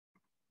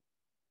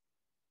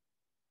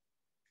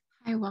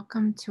Hi,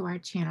 welcome to our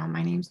channel.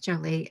 My name's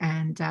Jolie,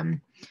 and we're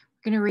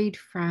going to read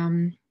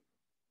from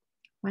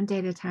One Day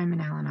at a Time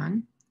in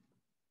Al-Anon,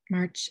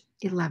 March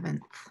 11th.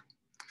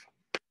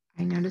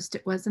 I noticed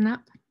it wasn't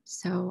up,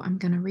 so I'm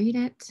going to read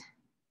it.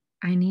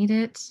 I need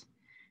it,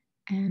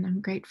 and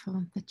I'm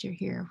grateful that you're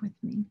here with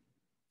me.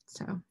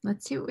 So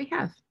let's see what we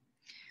have.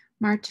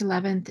 March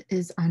 11th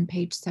is on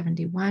page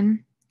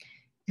 71,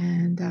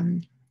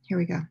 and here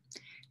we go.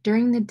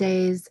 During the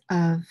days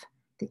of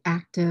the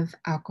active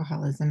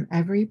alcoholism,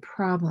 every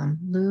problem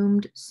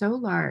loomed so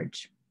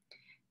large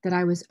that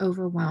I was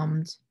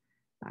overwhelmed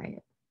by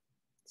it.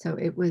 So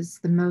it was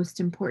the most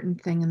important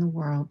thing in the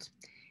world.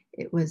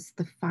 It was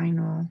the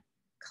final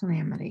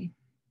calamity.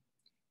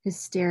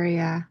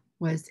 Hysteria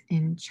was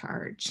in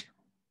charge.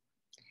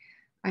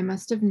 I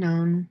must have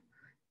known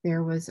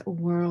there was a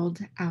world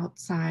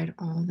outside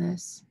all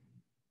this,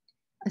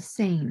 a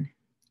sane,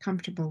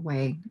 comfortable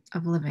way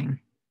of living.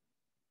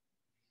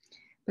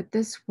 But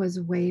this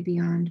was way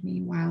beyond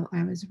me while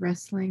I was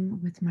wrestling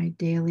with my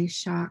daily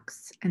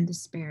shocks and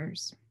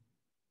despairs.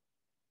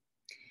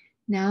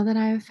 Now that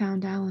I have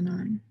found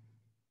Al-Anon,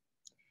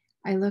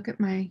 I look at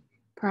my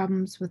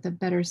problems with a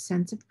better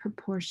sense of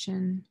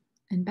proportion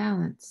and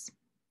balance.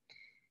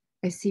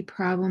 I see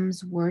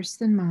problems worse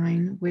than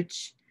mine,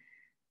 which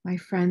my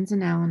friends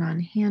in Al-Anon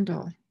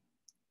handle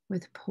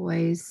with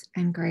poise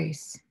and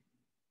grace.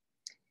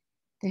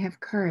 They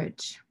have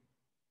courage.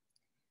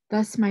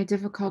 Thus, my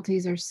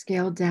difficulties are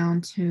scaled down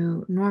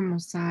to normal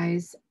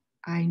size.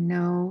 I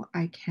know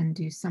I can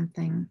do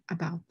something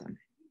about them.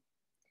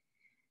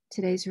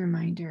 Today's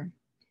reminder,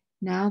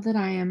 now that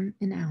I am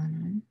in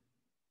Al-Anon,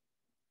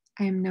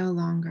 I am no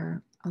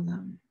longer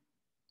alone.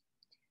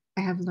 I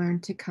have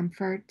learned to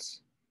comfort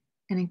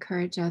and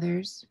encourage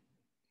others,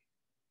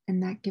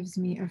 and that gives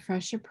me a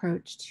fresh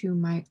approach to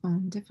my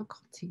own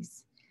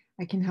difficulties.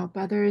 I can help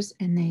others,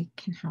 and they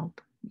can help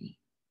me.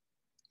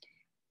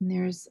 And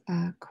there's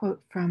a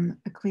quote from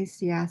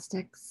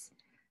Ecclesiastes.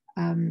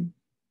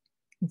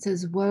 It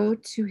says, "Woe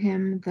to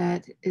him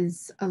that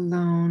is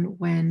alone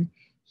when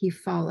he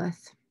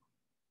falleth,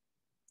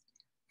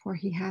 for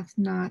he hath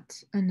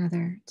not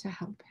another to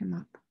help him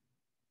up."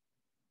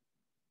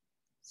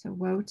 So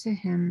woe to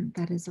him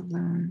that is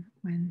alone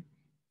when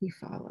he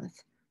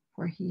falleth,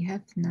 for he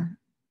hath not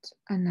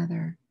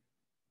another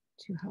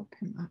to help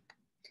him up.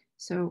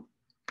 So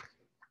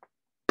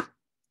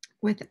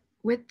with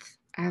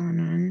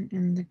Al-Anon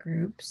and the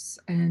groups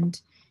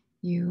and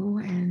you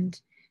and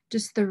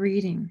just the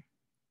reading,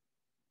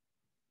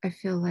 I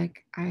feel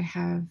like I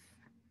have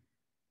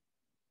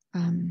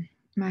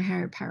my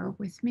higher power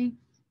with me.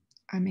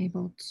 I'm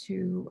able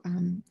to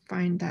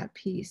find that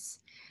peace.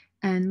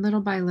 And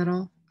little by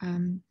little,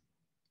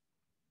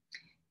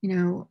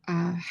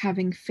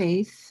 having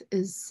faith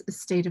is a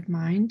state of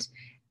mind,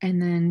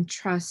 and then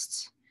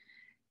trust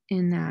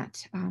in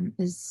that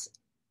is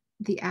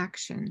the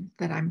action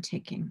that I'm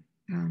taking,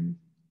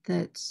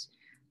 that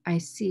I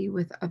see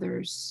with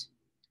others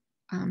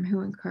who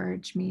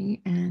encourage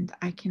me, and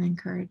I can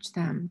encourage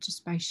them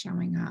just by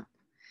showing up.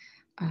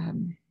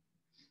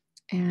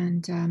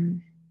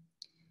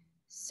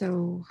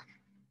 So,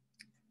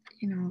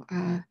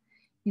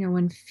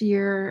 when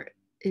fear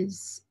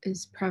is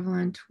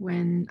prevalent,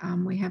 when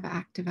we have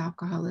active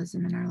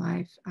alcoholism in our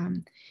life,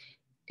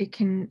 it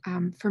can,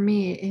 for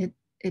me,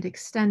 it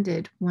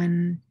extended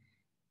when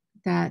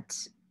that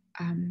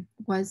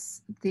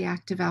was the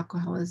active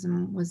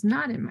alcoholism was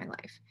not in my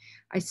life.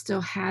 I still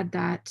had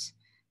that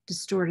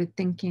distorted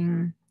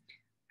thinking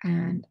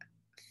and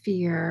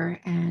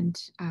fear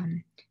and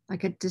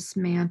like a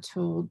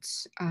dismantled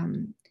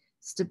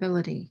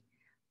stability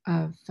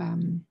of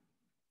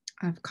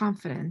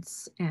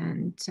confidence,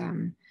 and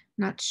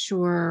not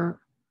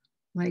sure,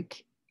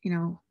 like,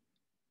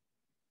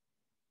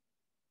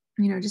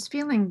 just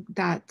feeling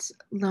that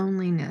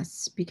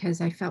loneliness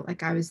because I felt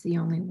like I was the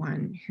only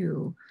one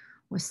who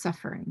was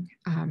suffering.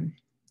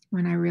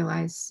 When I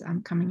realized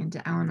coming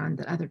into Al-Anon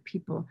that other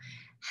people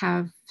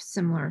have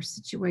similar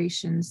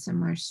situations,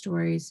 similar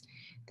stories,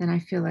 then I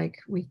feel like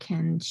we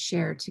can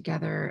share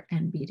together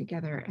and be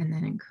together and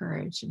then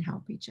encourage and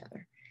help each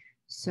other.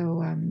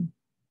 So,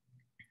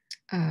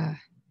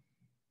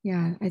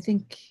 yeah, I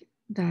think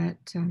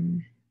that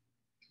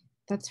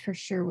that's for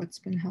sure what's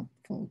been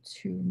helpful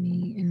to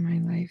me in my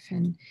life.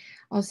 And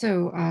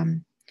also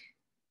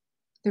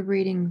the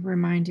reading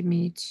reminded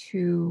me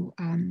to,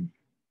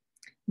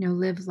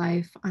 live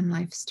life on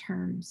life's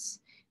terms.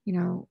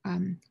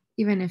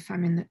 Even if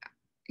I'm in the,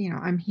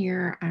 I'm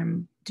here,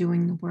 I'm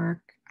doing the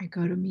work, I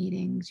go to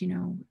meetings,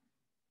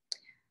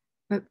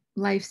 but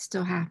life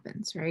still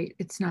happens, right?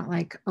 It's not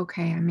like,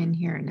 okay, I'm in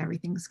here and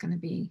everything's going to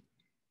be,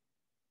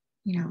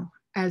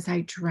 as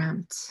I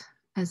dreamt,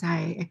 as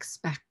I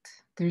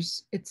expect.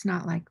 It's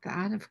not like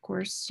that. Of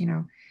course,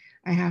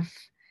 I have,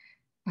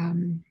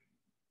 I'm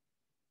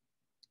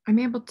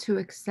able to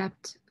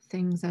accept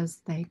things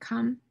as they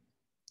come,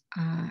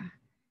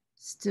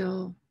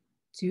 still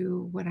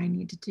do what I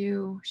need to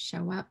do,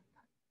 show up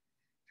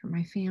for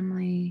my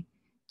family.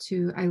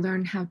 I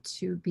learned how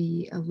to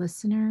be a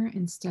listener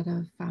instead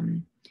of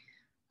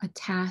a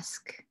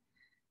task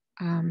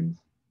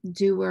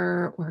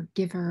doer or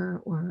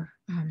giver, or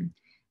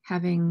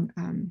having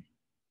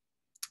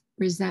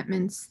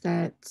resentments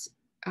that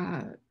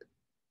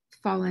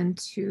fall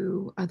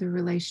into other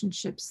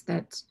relationships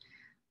that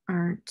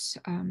aren't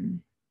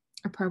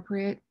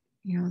appropriate.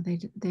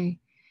 They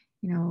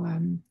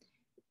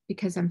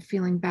because I'm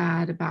feeling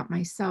bad about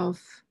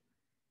myself,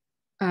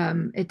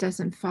 it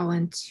doesn't fall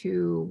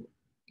into,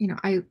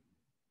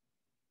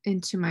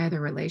 into my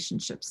other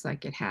relationships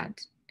like it had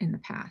in the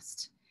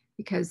past,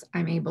 because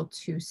I'm able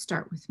to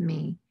start with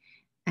me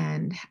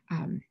and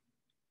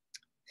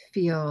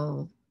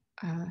feel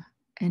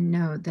and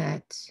know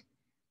that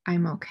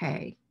I'm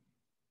okay,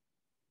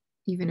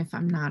 even if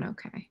I'm not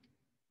okay.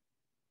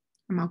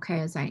 I'm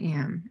okay as I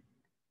am,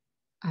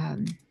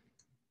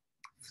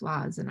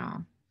 flaws and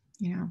all,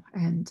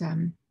 and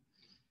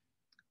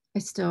I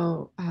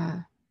still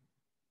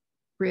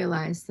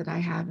realize that I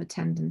have a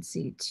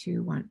tendency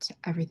to want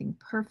everything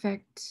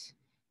perfect.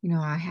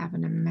 I have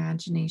an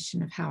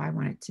imagination of how I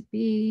want it to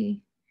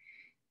be.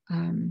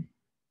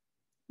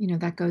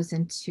 That goes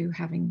into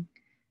having,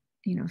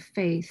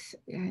 faith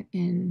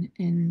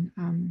in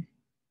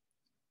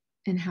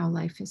how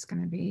life is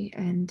going to be.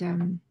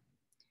 And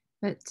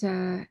but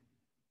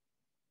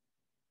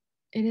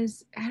it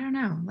is, I don't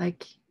know,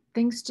 like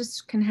things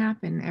just can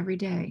happen every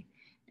day,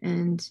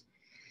 and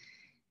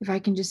if I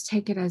can just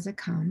take it as it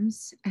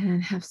comes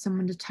and have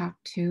someone to talk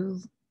to,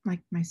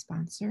 like my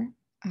sponsor,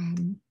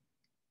 and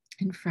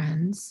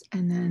friends,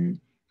 and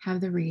then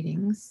have the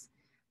readings,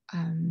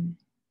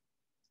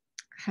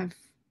 have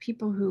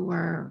people who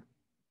are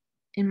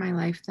in my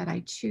life that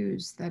I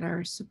choose that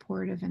are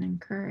supportive and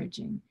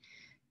encouraging.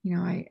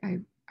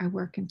 I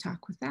work and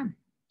talk with them,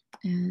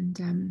 and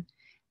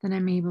then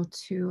I'm able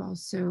to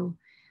also,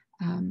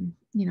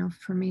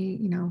 for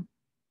me,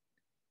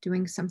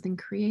 doing something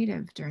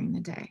creative during the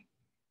day,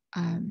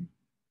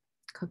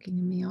 cooking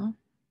a meal,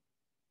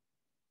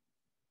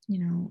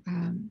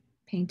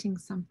 painting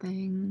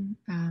something,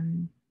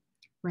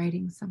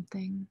 writing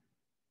something.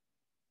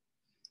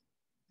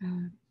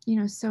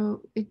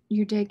 So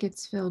your day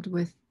gets filled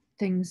with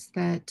things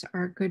that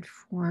are good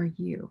for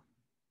you,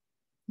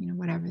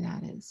 whatever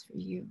that is for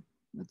you,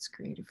 what's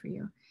creative for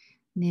you.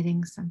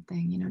 Knitting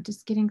something,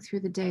 just getting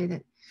through the day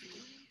that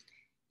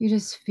you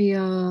just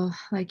feel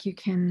like you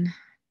can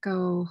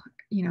go,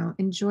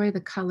 enjoy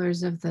the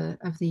colors of the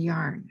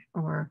yarn,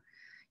 or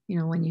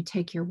when you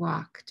take your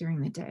walk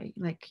during the day,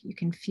 like you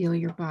can feel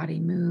your body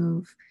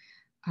move.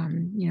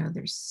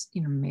 There's,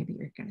 maybe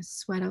you're going to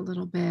sweat a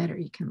little bit, or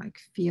you can like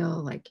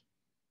feel like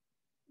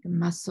your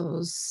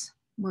muscles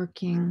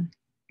working,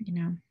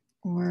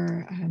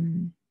 or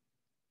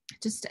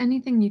just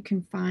anything you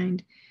can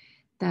find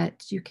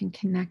that you can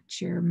connect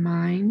your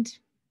mind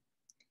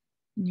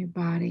and your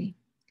body,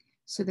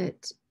 so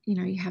that,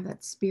 you have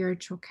that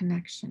spiritual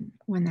connection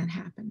when that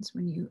happens,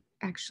 when you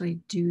actually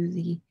do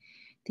the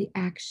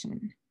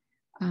action.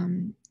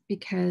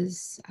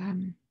 Because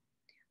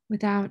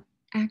without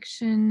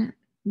action,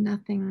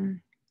 nothing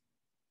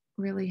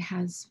really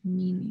has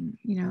meaning.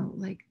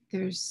 Like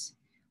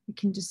we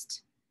can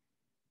just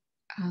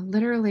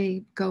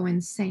literally go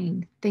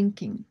insane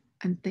thinking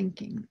and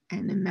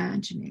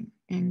imagining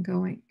and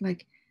going,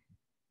 like,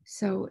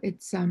 so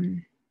it's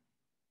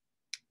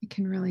it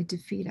can really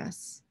defeat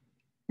us.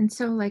 And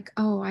so, like,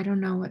 oh, I don't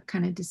know what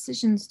kind of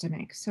decisions to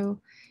make.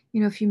 So,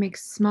 if you make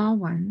small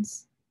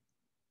ones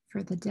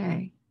for the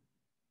day,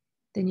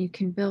 then you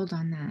can build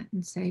on that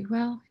and say,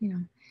 well,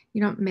 you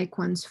don't make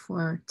ones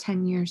for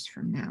 10 years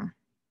from now.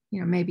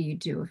 Maybe you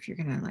do if you're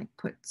going to like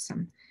put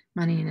some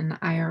money in an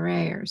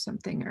IRA or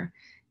something, or,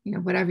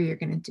 whatever you're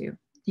going to do,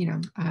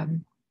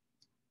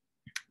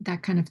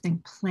 that kind of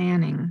thing,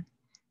 planning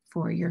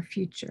for your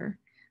future.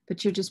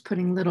 But you're just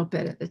putting a little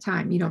bit at a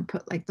time. You don't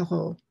put like the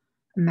whole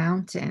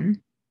amount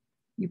in.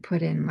 You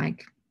put in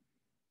like,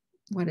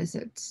 what is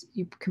it?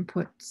 You can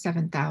put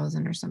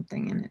 7,000 or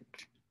something in it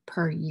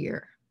per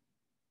year.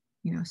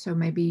 So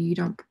maybe you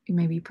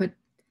put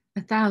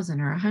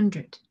 1,000 or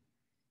 100.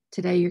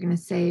 Today you're going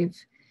to save,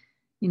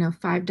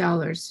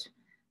 $5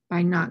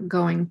 by not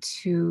going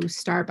to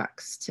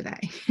Starbucks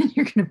today. And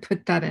you're going to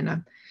put that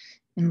in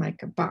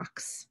like a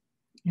box,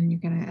 and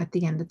you're going to, at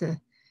the end of the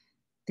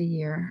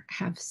year,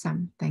 have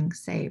something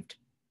saved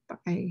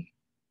by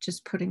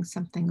just putting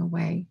something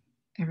away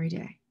every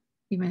day,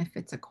 even if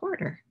it's a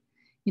quarter.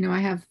 I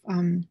have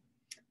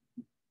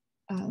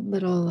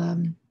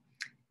little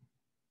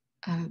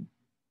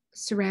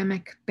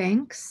ceramic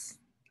banks,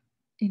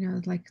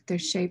 like they're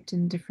shaped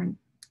in different,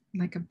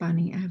 like a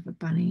bunny. I have a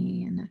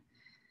bunny and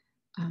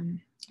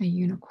a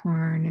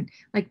unicorn, and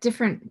like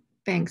different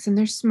banks, and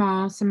they're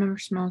small. Some are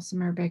small,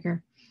 some are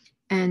bigger.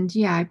 And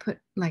yeah, I put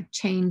like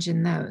change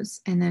in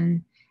those. And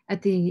then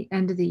at the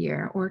end of the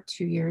year, or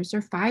 2 years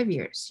or 5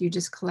 years, you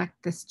just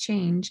collect this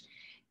change,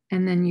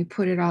 and then you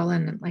put it all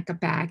in like a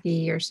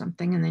baggie or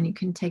something. And then you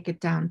can take it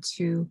down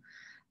to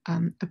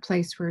a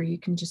place where you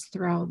can just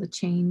throw all the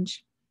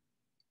change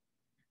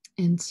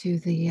into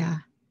the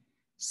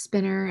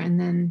spinner. And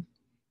then,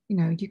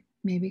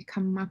 maybe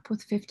come up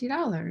with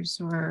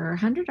 $50 or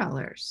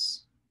 $100,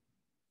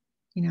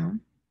 you know.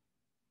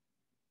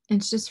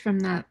 It's just from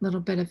that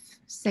little bit of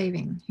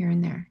saving here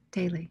and there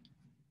daily.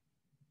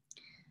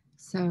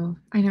 So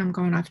I know I'm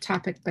going off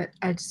topic, but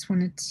I just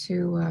wanted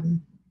to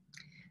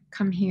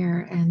come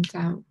here and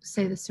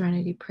say the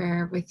Serenity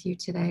prayer with you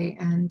today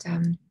and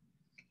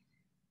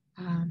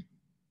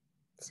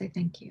say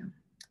thank you.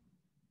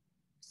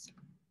 So,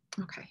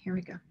 okay, here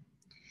we go.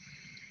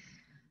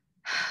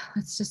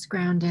 Let's just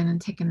ground in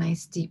and take a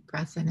nice deep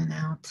breath in and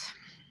out.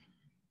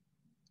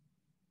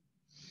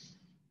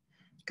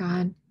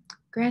 God,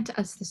 grant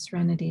us the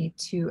serenity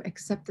to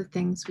accept the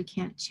things we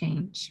can't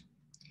change,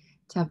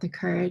 to have the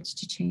courage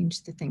to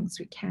change the things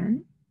we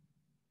can,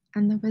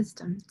 and the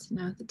wisdom to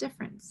know the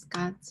difference.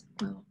 God's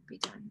will be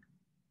done.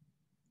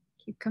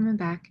 Keep coming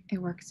back.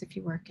 It works if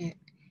you work it,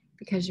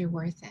 because you're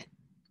worth it.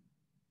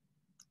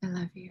 I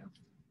love you.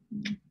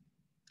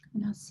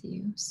 And I'll see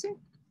you soon.